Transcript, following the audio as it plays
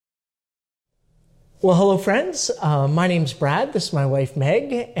Well, hello friends. My name's Brad. This is my wife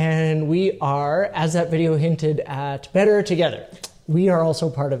Meg, and we are, as that video hinted at, better together. We are also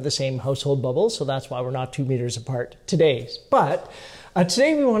part of the same household bubble, so that's why we're not 2 meters apart today. But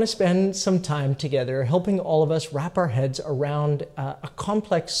today we want to spend some time together helping all of us wrap our heads around a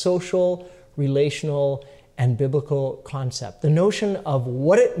complex social, relational, and biblical concept. The notion of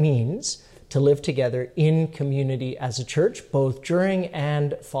what it means to live together in community as a church, both during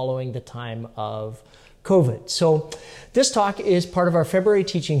and following the time of COVID. So this talk is part of our February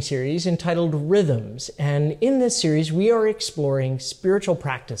teaching series entitled Rhythms. And in this series, we are exploring spiritual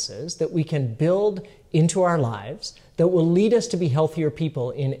practices that we can build into our lives that will lead us to be healthier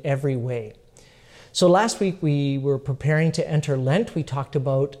people in every way. So last week we were preparing to enter Lent. We talked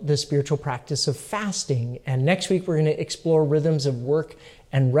about the spiritual practice of fasting. And next week we're going to explore rhythms of work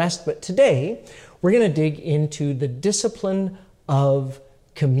and rest. But today we're going to dig into the discipline of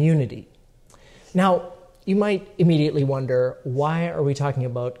community. Now, you might immediately wonder, why are we talking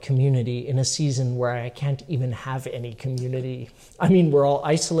about community in a season where I can't even have any community? I mean, we're all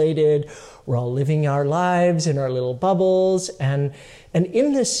isolated, we're all living our lives in our little bubbles, and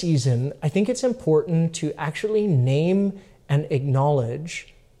in this season, I think it's important to actually name and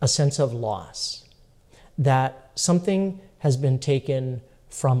acknowledge a sense of loss, that something has been taken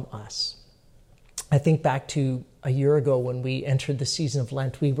from us. I think back to a year ago when we entered the season of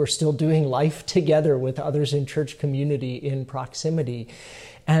Lent. We were still doing life together with others in church community in proximity.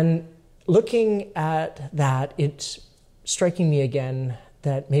 And looking at that, it's striking me again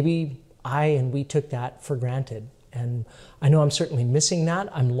that maybe we took that for granted. And I know I'm certainly missing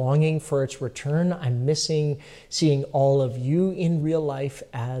that. I'm longing for its return. I'm missing seeing all of you in real life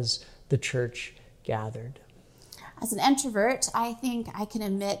as the church gathered. As an introvert, I think I can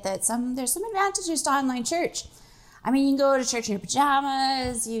admit that there's some advantages to online church. I mean, you can go to church in your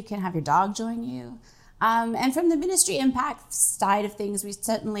pajamas, you can have your dog join you. And from the ministry impact side of things, we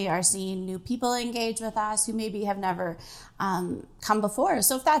certainly are seeing new people engage with us who maybe have never come before.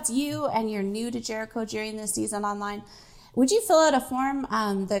 So if that's you and you're new to Jericho during this season online, would you fill out a form,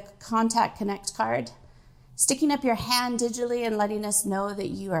 the Contact Connect card? Sticking up your hand digitally and letting us know that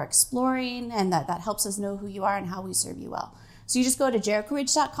you are exploring, and that helps us know who you are and how we serve you well. So you just go to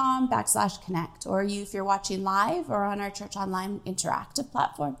jerichoridge.com/connect, or if you're watching live or on our Church Online interactive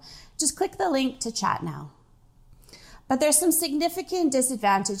platform, just click the link to chat now. But there's some significant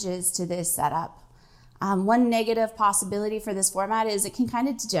disadvantages to this setup. One negative possibility for this format is it can kind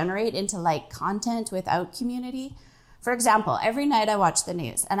of degenerate into like content without community. For example, every night I watch the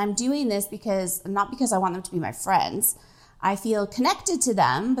news, and I'm doing this not because I want them to be my friends. I feel connected to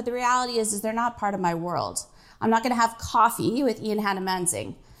them, but the reality is they're not part of my world. I'm not going to have coffee with Ian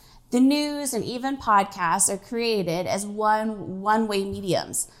Hannah-Mansing. The news and even podcasts are created as one-way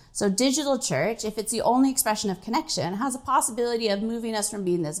mediums. So digital church, if it's the only expression of connection, has a possibility of moving us from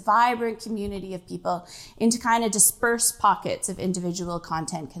being this vibrant community of people into kind of dispersed pockets of individual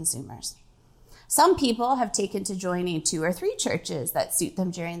content consumers. Some people have taken to joining 2 or 3 churches that suit them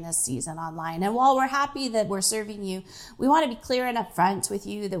during this season online. And while we're happy that we're serving you, we want to be clear and upfront with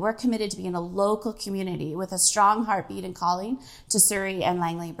you that we're committed to being a local community with a strong heartbeat and calling to Surrey and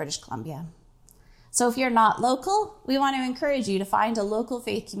Langley, British Columbia. So if you're not local, we want to encourage you to find a local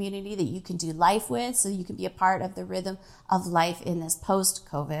faith community that you can do life with so you can be a part of the rhythm of life in this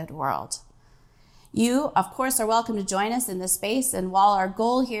post-COVID world. You, of course, are welcome to join us in this space, and while our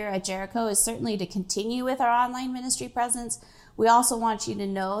goal here at Jericho is certainly to continue with our online ministry presence, we also want you to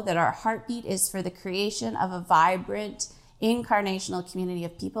know that our heartbeat is for the creation of a vibrant, incarnational community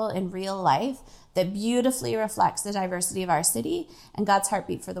of people in real life that beautifully reflects the diversity of our city and God's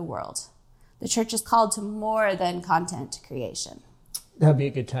heartbeat for the world. The church is called to more than content creation. That'd be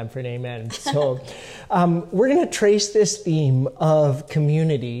a good time for an amen. So we're going to trace this theme of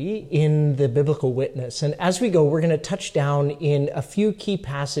community in the biblical witness. And as we go, we're going to touch down in a few key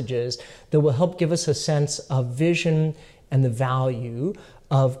passages that will help give us a sense of vision and the value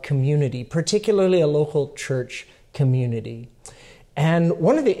of community, particularly a local church community. And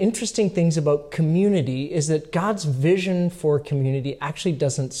one of the interesting things about community is that God's vision for community actually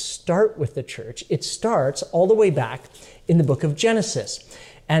doesn't start with the church. It starts all the way back in the book of Genesis.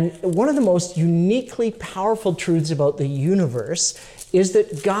 And one of the most uniquely powerful truths about the universe is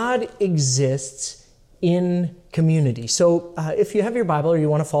that God exists in community. So if you have your Bible or you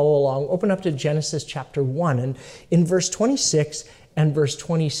want to follow along, open up to Genesis chapter 1. And in verse 26 and verse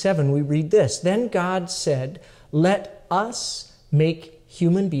 27, we read this. Then God said, "Let us make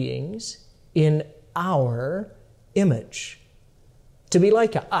human beings in our image, to be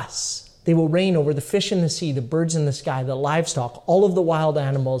like us." They will reign over the fish in the sea, the birds in the sky, the livestock, all of the wild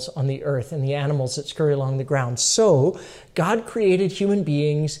animals on the earth, and the animals that scurry along the ground. So God created human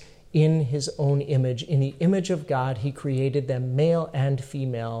beings in his own image. In the image of God, he created them, male and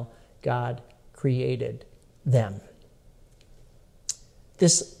female. God created them.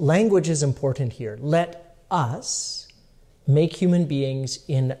 This language is important here. Let us make human beings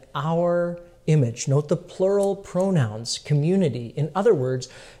in our image. Note the plural pronouns, community. In other words,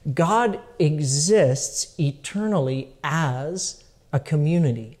 God exists eternally as a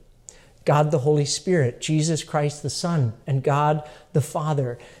community. God the Holy Spirit, Jesus Christ the Son, and God the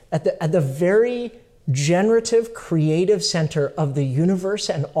Father. At the very generative, creative center of the universe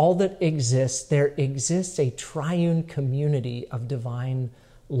and all that exists, there exists a triune community of divine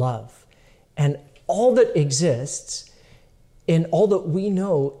love. And all that exists in all that we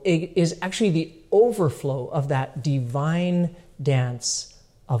know is actually the overflow of that divine dance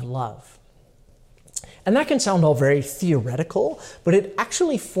of love. And that can sound all very theoretical, but it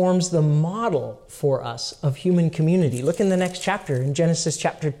actually forms the model for us of human community. Look in the next chapter, in Genesis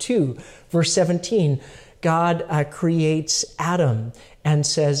chapter 2, verse 17. God creates Adam and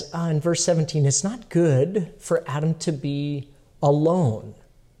says in verse 17, it's not good for Adam to be alone.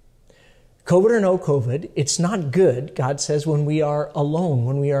 COVID or no COVID, it's not good, God says, when we are alone,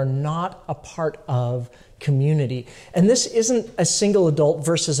 when we are not a part of community. And this isn't a single adult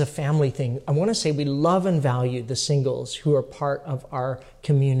versus a family thing. I want to say we love and value the singles who are part of our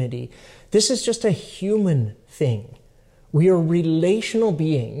community. This is just a human thing. We are relational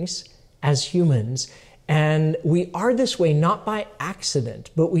beings as humans, and we are this way not by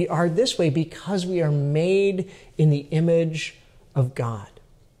accident, but we are this way because we are made in the image of God.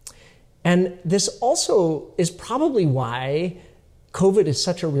 And this also is probably why COVID is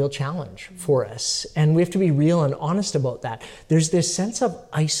such a real challenge for us. And we have to be real and honest about that. There's this sense of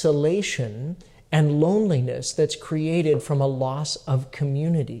isolation and loneliness that's created from a loss of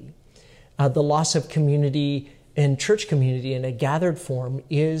community. The loss of community in church community in a gathered form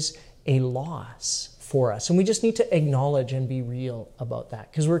is a loss for us. And we just need to acknowledge and be real about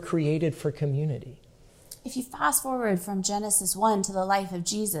that because we're created for community. If you fast forward from Genesis 1 to the life of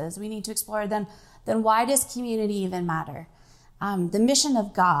Jesus, we need to explore then why does community even matter? The mission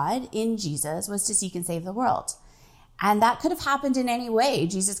of God in Jesus was to seek and save the world. And that could have happened in any way.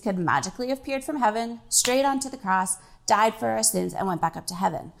 Jesus could magically have appeared from heaven, straight onto the cross, died for our sins, and went back up to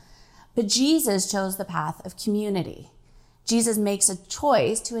heaven. But Jesus chose the path of community. Jesus makes a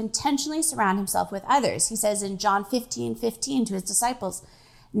choice to intentionally surround himself with others. He says in John 15:15 to his disciples,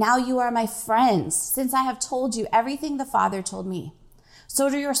 "Now you are my friends, since I have told you everything the Father told me." So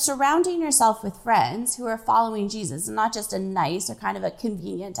you're surrounding yourself with friends who are following Jesus, and not just a nice or kind of a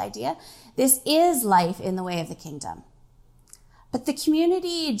convenient idea. This is life in the way of the kingdom. But the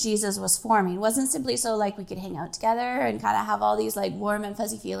community Jesus was forming wasn't simply so like we could hang out together and kind of have all these like warm and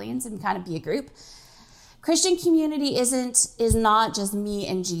fuzzy feelings and kind of be a group. Christian community is not just me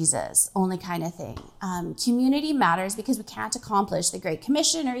and Jesus only kind of thing. Community matters because we can't accomplish the Great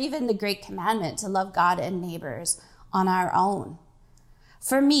Commission or even the Great Commandment to love God and neighbors on our own.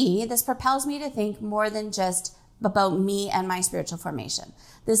 For me, this propels me to think more than just about me and my spiritual formation.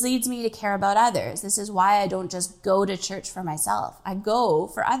 This leads me to care about others. This is why I don't just go to church for myself. I go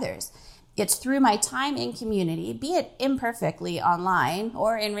for others. It's through my time in community, be it imperfectly online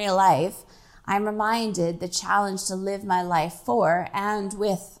or in real life, I'm reminded the challenge to live my life for and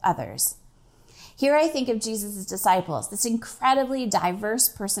with others. Here I think of Jesus' disciples, this incredibly diverse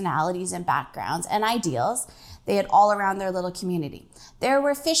personalities and backgrounds and ideals they had all around their little community. There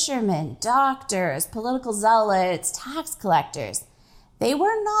were fishermen, doctors, political zealots, tax collectors. They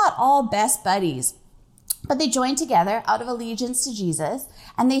were not all best buddies, but they joined together out of allegiance to Jesus,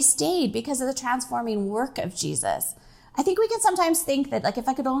 and they stayed because of the transforming work of Jesus. I think we can sometimes think that, like, if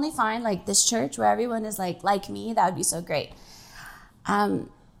I could only find like this church where everyone is like me, that would be so great. And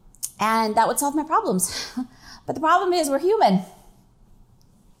that would solve my problems. But the problem is we're human.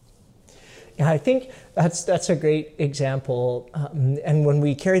 Yeah, I think that's a great example. And when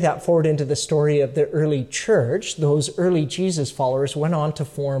we carry that forward into the story of the early church, those early Jesus followers went on to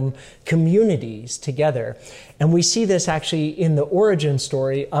form communities together. And we see this actually in the origin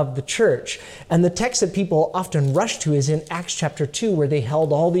story of the church. And the text that people often rush to is in Acts chapter 2, where they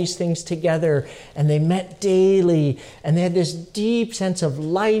held all these things together and they met daily and they had this deep sense of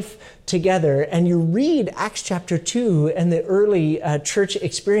life together. And you read Acts chapter 2 and the early church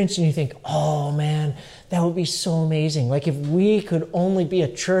experience and you think, oh man, that would be so amazing. Like if we could only be a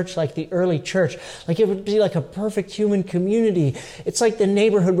church like the early church, like it would be like a perfect human community. It's like the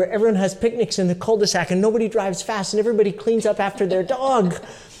neighborhood where everyone has picnics in the cul-de-sac and nobody drives fast and everybody cleans up after their dog.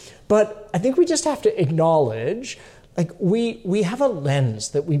 But I think we just have to acknowledge, like, we have a lens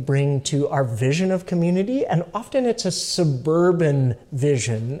that we bring to our vision of community, and often it's a suburban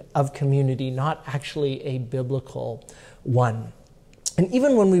vision of community, not actually a biblical one. And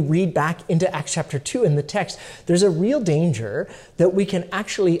even when we read back into Acts chapter 2 in the text, there's a real danger that we can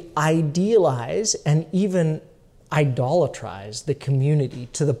actually idealize and even idolatrize the community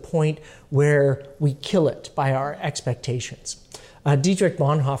to the point where we kill it by our expectations. Dietrich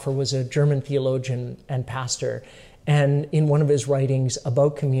Bonhoeffer was a German theologian and pastor, and in one of his writings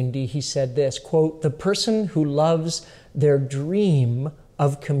about community, he said this, quote, "The person who loves their dream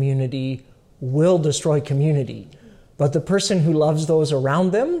of community will destroy community, but the person who loves those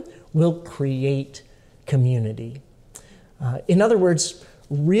around them will create community." In other words,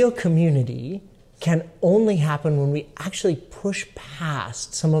 real community can only happen when we actually push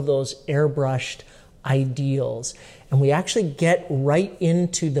past some of those airbrushed ideals and we actually get right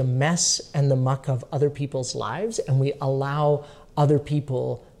into the mess and the muck of other people's lives, and we allow other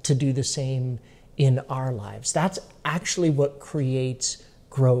people to do the same in our lives. That's actually what creates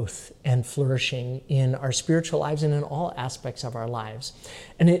growth and flourishing in our spiritual lives and in all aspects of our lives.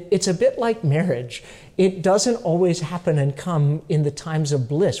 And it's a bit like marriage. It doesn't always happen and come in the times of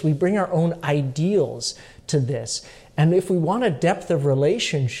bliss. We bring our own ideals to this. And if we want a depth of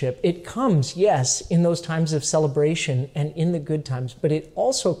relationship, it comes, yes, in those times of celebration and in the good times, but it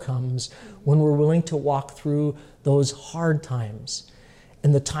also comes when we're willing to walk through those hard times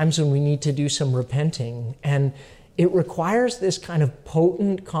and the times when we need to do some repenting. And it requires this kind of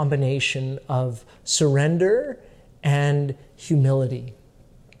potent combination of surrender and humility.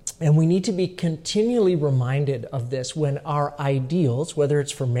 And we need to be continually reminded of this when our ideals, whether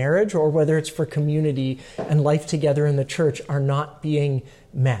it's for marriage or whether it's for community and life together in the church, are not being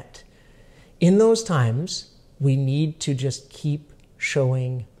met. In those times, we need to just keep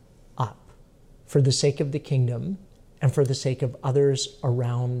showing up for the sake of the kingdom and for the sake of others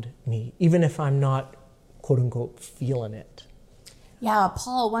around me, even if I'm not, quote unquote, feeling it. Yeah,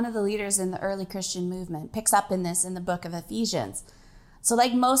 Paul, one of the leaders in the early Christian movement, picks up in this in the book of Ephesians. So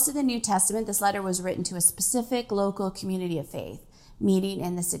like most of the New Testament, this letter was written to a specific local community of faith meeting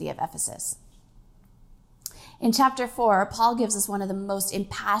in the city of Ephesus. In chapter 4, Paul gives us one of the most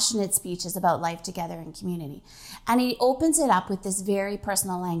impassionate speeches about life together in community. And he opens it up with this very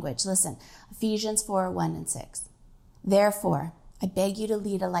personal language. Listen, Ephesians 4:1-6. "Therefore, I beg you to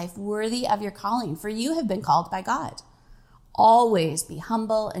lead a life worthy of your calling, for you have been called by God. Always be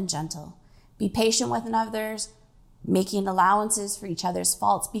humble and gentle. Be patient with others, making allowances for each other's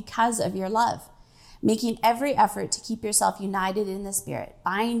faults because of your love, making every effort to keep yourself united in the Spirit,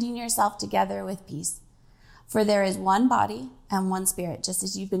 binding yourself together with peace. For there is one body and one Spirit, just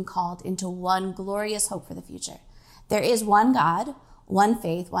as you've been called into one glorious hope for the future. There is one God, one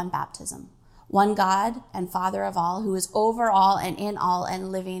faith, one baptism, one God and Father of all, who is over all and in all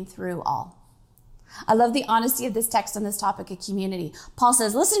and living through all." I love the honesty of this text on this topic of community. Paul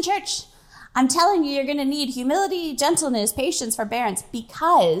says, listen, church, I'm telling you, you're going to need humility, gentleness, patience, forbearance,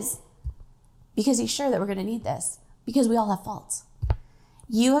 because he's sure that we're going to need this, because we all have faults.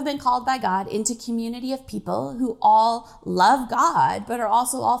 You have been called by God into community of people who all love God, but are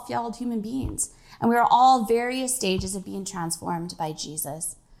also all flawed human beings. And we are all various stages of being transformed by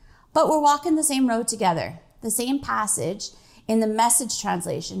Jesus. But we're walking the same road together. The same passage in the Message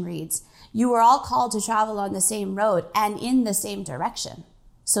translation reads, "You are all called to travel on the same road and in the same direction.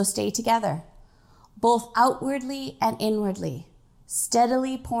 So stay together, both outwardly and inwardly,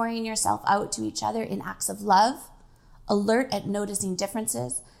 steadily pouring yourself out to each other in acts of love, alert at noticing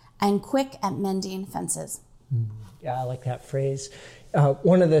differences, and quick at mending fences." Yeah, I like that phrase.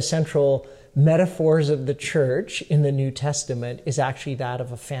 One of the central metaphors of the church in the New Testament is actually that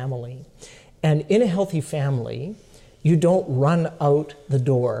of a family. And in a healthy family, you don't run out the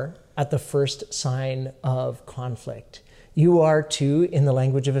door at the first sign of conflict. You are to, in the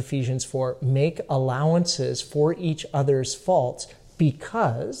language of Ephesians 4, make allowances for each other's faults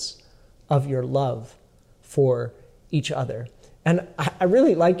because of your love for each other. And I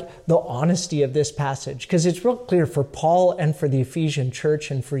really like the honesty of this passage, because it's real clear for Paul and for the Ephesian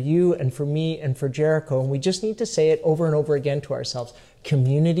church and for you and for me and for Jericho. And we just need to say it over and over again to ourselves.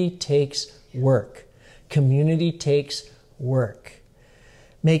 Community takes work. Community takes work.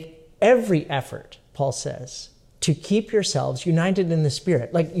 Make every effort, Paul says, to keep yourselves united in the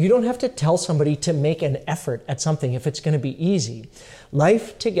Spirit. Like, you don't have to tell somebody to make an effort at something if it's going to be easy.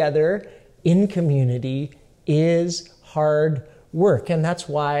 Life together in community is hard work, and that's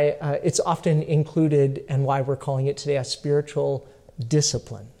why it's often included and why we're calling it today a spiritual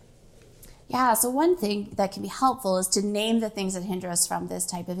discipline. Yeah, so one thing that can be helpful is to name the things that hinder us from this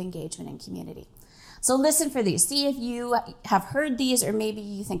type of engagement in community. So listen for these. See if you have heard these or maybe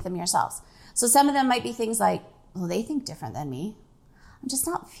you think them yourselves. So some of them might be things like, well, they think different than me. I'm just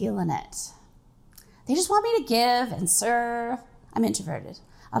not feeling it. They just want me to give and serve. I'm introverted.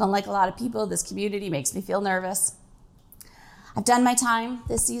 I don't like a lot of people. This community makes me feel nervous. I've done my time.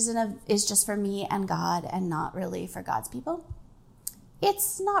 This season is just for me and God and not really for God's people.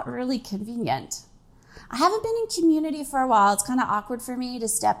 It's not really convenient. I haven't been in community for a while. It's kind of awkward for me to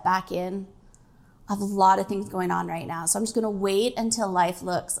step back in. I have a lot of things going on right now, so I'm just going to wait until life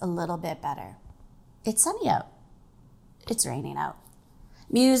looks a little bit better. It's sunny out. It's raining out.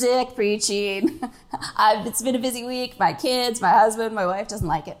 Music, preaching. It's been a busy week. My kids, my husband, my wife doesn't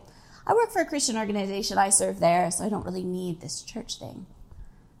like it. I work for a Christian organization. I serve there, so I don't really need this church thing.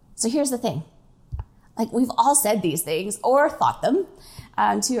 So here's the thing. Like, we've all said these things or thought them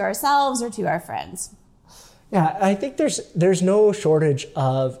to ourselves or to our friends. Yeah, I think there's no shortage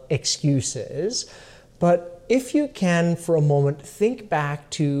of excuses, but if you can, for a moment, think back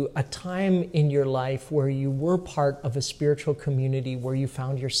to a time in your life where you were part of a spiritual community where you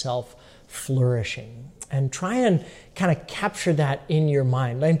found yourself flourishing, and try and kind of capture that in your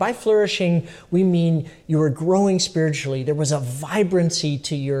mind. And by flourishing, we mean you were growing spiritually. There was a vibrancy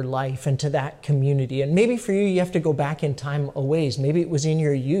to your life and to that community. And maybe for you, you have to go back in time a ways. Maybe it was in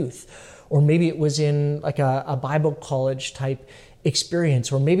your youth, or maybe it was in like a Bible college type experience,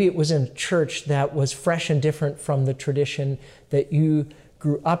 or maybe it was in a church that was fresh and different from the tradition that you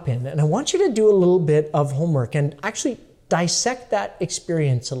grew up in. And I want you to do a little bit of homework and actually dissect that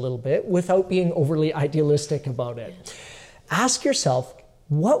experience a little bit without being overly idealistic about it. Ask yourself,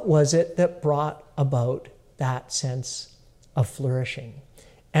 what was it that brought about that sense of flourishing?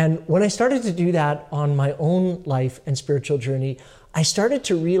 And when I started to do that on my own life and spiritual journey, I started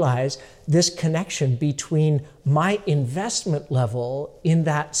to realize this connection between my investment level in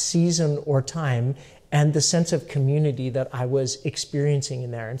that season or time and the sense of community that I was experiencing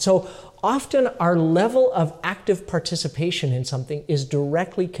in there. And so often our level of active participation in something is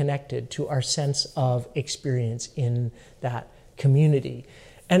directly connected to our sense of experience in that community.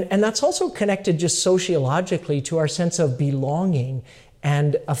 And that's also connected just sociologically to our sense of belonging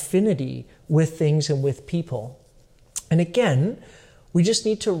and affinity with things and with people. And again, we just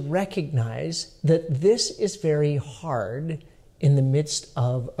need to recognize that this is very hard in the midst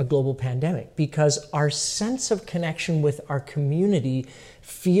of a global pandemic, because our sense of connection with our community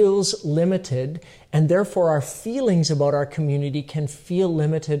feels limited, and therefore our feelings about our community can feel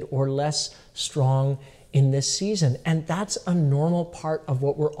limited or less strong in this season. And that's a normal part of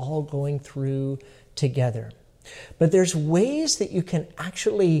what we're all going through together. But there's ways that you can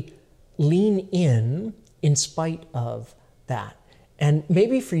actually lean in spite of that. And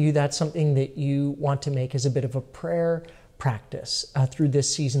maybe for you, that's something that you want to make as a bit of a prayer practice through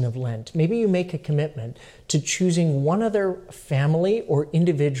this season of Lent. Maybe you make a commitment to choosing one other family or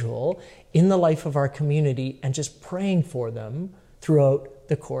individual in the life of our community and just praying for them throughout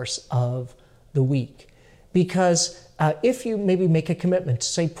the course of the week. Because if you maybe make a commitment to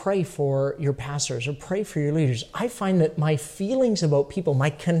say, pray for your pastors or pray for your leaders, I find that my feelings about people, my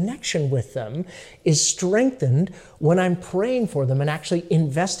connection with them is strengthened when I'm praying for them and actually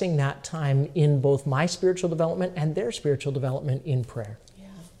investing that time in both my spiritual development and their spiritual development in prayer.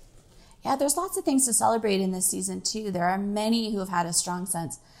 Yeah, there's lots of things to celebrate in this season too. There are many who have had a strong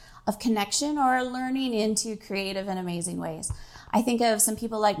sense of connection or learning into creative and amazing ways. I think of some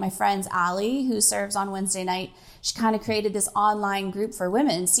people like my friend Ali, who serves on Wednesday night. She kind of created this online group for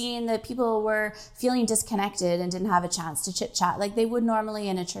women, seeing that people were feeling disconnected and didn't have a chance to chit chat like they would normally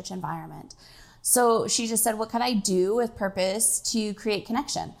in a church environment. So she just said, what can I do with purpose to create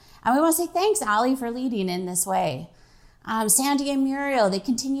connection? And we want to say thanks, Ali, for leading in this way. Sandy and Muriel, they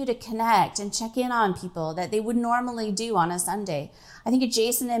continue to connect and check in on people that they would normally do on a Sunday. I think of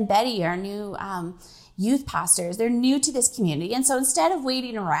Jason and Betty, our new youth pastors. They're new to this community. And so instead of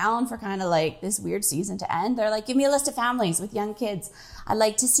waiting around for kind of like this weird season to end, they're like, give me a list of families with young kids. I'd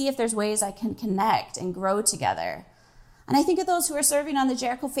like to see if there's ways I can connect and grow together. And I think of those who are serving on the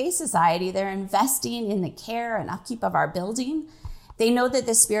Jericho Faith Society. They're investing in the care and upkeep of our building. They know that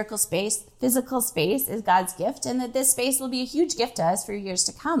this physical space is God's gift, and that this space will be a huge gift to us for years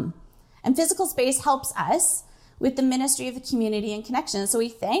to come. And physical space helps us with the ministry of the community and connection. So we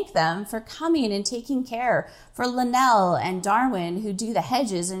thank them for coming and taking care, for Linnell and Darwin, who do the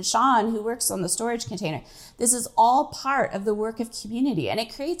hedges, and Sean, who works on the storage container. This is all part of the work of community, and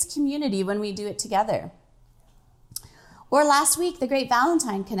it creates community when we do it together. Or last week, the Great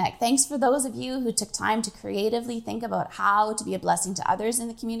Valentine Connect. Thanks for those of you who took time to creatively think about how to be a blessing to others in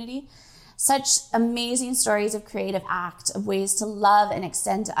the community. Such amazing stories of creative act, of ways to love and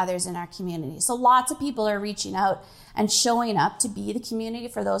extend to others in our community. So lots of people are reaching out and showing up to be the community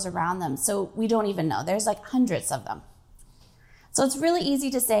for those around them. So we don't even know. There's like hundreds of them. So it's really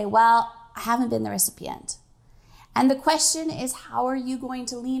easy to say, well, I haven't been the recipient. And the question is, how are you going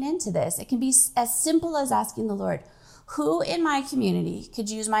to lean into this? It can be as simple as asking the Lord, who in my community could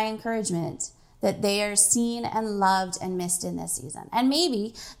use my encouragement that they are seen and loved and missed in this season? And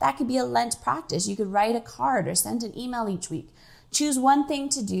maybe that could be a Lent practice. You could write a card or send an email each week. Choose one thing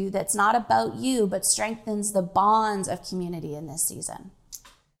to do that's not about you, but strengthens the bonds of community in this season.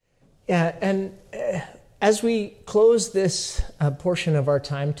 Yeah, and as we close this portion of our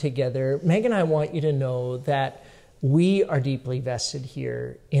time together, Meg and I want you to know that we are deeply vested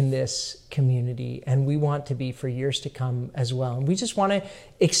here in this community, and we want to be for years to come as well. And we just want to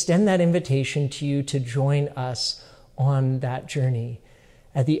extend that invitation to you to join us on that journey.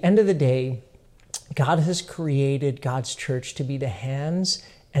 At the end of the day, God has created God's church to be the hands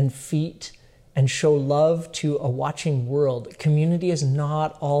and feet and show love to a watching world. Community is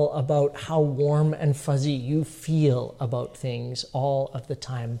not all about how warm and fuzzy you feel about things all of the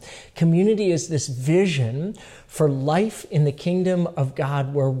time. Community is this vision for life in the kingdom of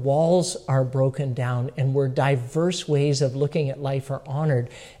God where walls are broken down and where diverse ways of looking at life are honored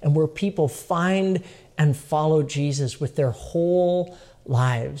and where people find and follow Jesus with their whole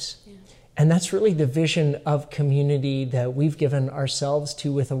lives. And that's really the vision of community that we've given ourselves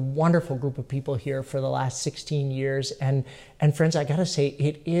to with a wonderful group of people here for the last 16 years. And friends, I got to say,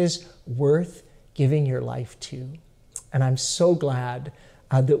 it is worth giving your life to. And I'm so glad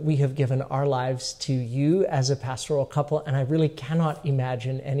that we have given our lives to you as a pastoral couple. And I really cannot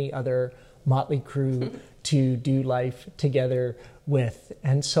imagine any other motley crew to do life together with.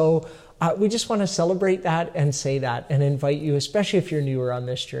 And so we just want to celebrate that and say that and invite you, especially if you're newer on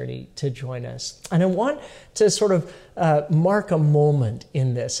this journey, to join us. And I want to sort of mark a moment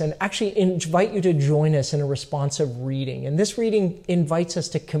in this and actually invite you to join us in a responsive reading. And this reading invites us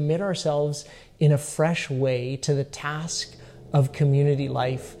to commit ourselves in a fresh way to the task of community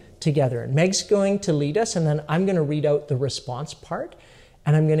life together. And Meg's going to lead us, and then I'm going to read out the response part.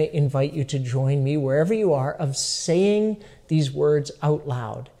 And I'm going to invite you to join me wherever you are of saying these words out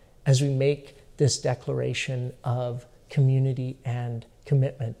loud as we make this declaration of community and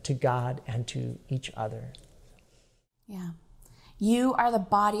commitment to God and to each other. Yeah. You are the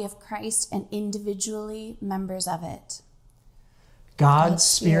body of Christ and individually members of it. God's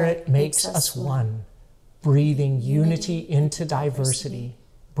Spirit makes us one, breathing unity into diversity,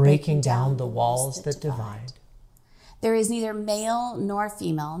 breaking down the walls that divide. There is neither male nor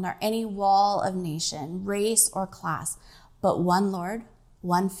female, nor any wall of nation, race, or class, but one Lord,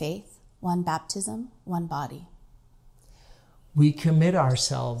 one faith, one baptism, one body. We commit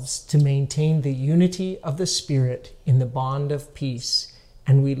ourselves to maintain the unity of the Spirit in the bond of peace,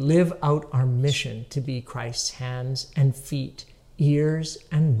 and we live out our mission to be Christ's hands and feet, ears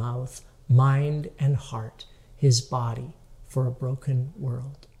and mouth, mind and heart, his body for a broken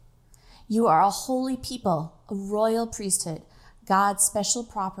world. You are a holy people, a royal priesthood, God's special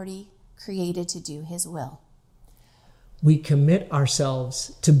property, created to do his will. We commit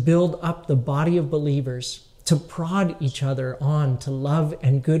ourselves to build up the body of believers, to prod each other on to love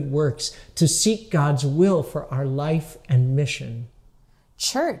and good works, to seek God's will for our life and mission.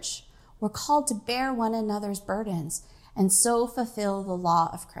 Church, we're called to bear one another's burdens and so fulfill the law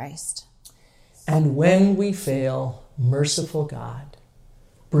of Christ. And when we fail, merciful God,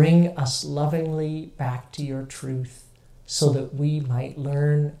 bring us lovingly back to your truth so that we might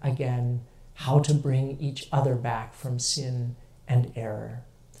learn again how to bring each other back from sin and error.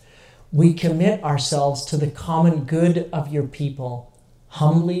 We commit ourselves to the common good of your people,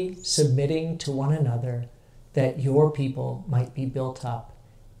 humbly submitting to one another that your people might be built up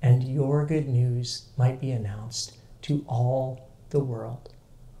and your good news might be announced to all the world.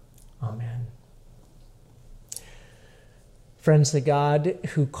 Amen. Friends, the God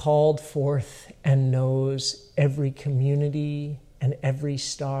who called forth and knows every community and every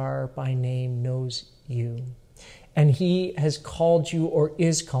star by name knows you. And he has called you or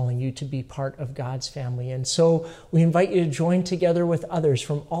is calling you to be part of God's family. And so we invite you to join together with others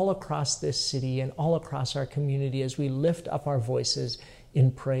from all across this city and all across our community as we lift up our voices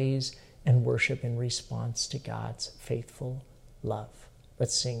in praise and worship in response to God's faithful love.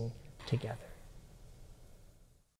 Let's sing together.